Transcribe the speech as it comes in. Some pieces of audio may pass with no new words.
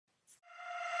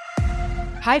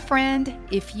Hi, friend.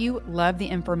 If you love the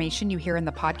information you hear in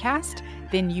the podcast,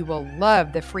 then you will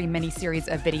love the free mini-series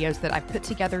of videos that I've put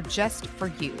together just for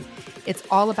you. It's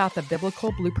all about the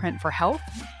biblical blueprint for health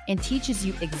and teaches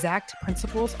you exact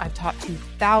principles I've taught to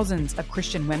thousands of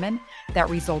Christian women that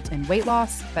result in weight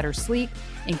loss, better sleep,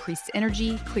 increased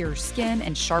energy, clearer skin,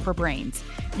 and sharper brains.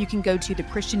 You can go to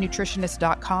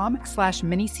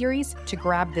thechristiannutritionist.com/miniseries to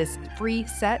grab this free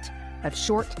set of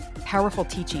short, powerful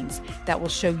teachings that will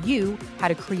show you how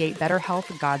to create better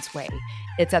health God's way.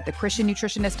 It's at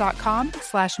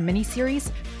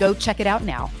thechristiannutritionist.com/miniseries. Go check it out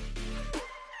now.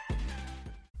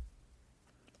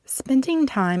 Spending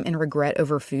time in regret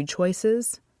over food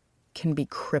choices can be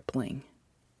crippling.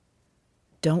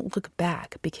 Don't look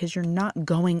back because you're not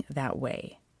going that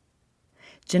way.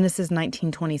 Genesis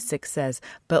 19:26 says,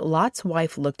 "But Lot's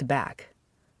wife looked back,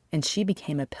 and she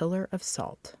became a pillar of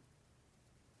salt."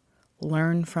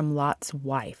 Learn from Lot's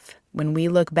wife. When we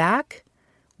look back,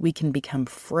 we can become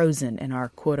frozen in our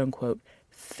quote-unquote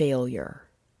failure.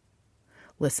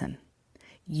 Listen,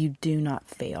 you do not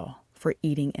fail for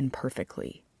eating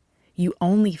imperfectly. You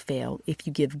only fail if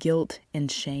you give guilt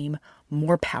and shame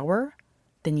more power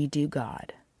than you do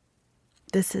God.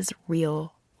 This is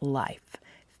real life.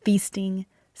 Feasting,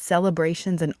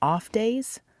 celebrations, and off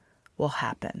days will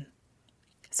happen.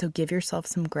 So give yourself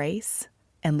some grace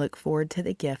and look forward to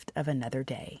the gift of another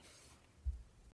day.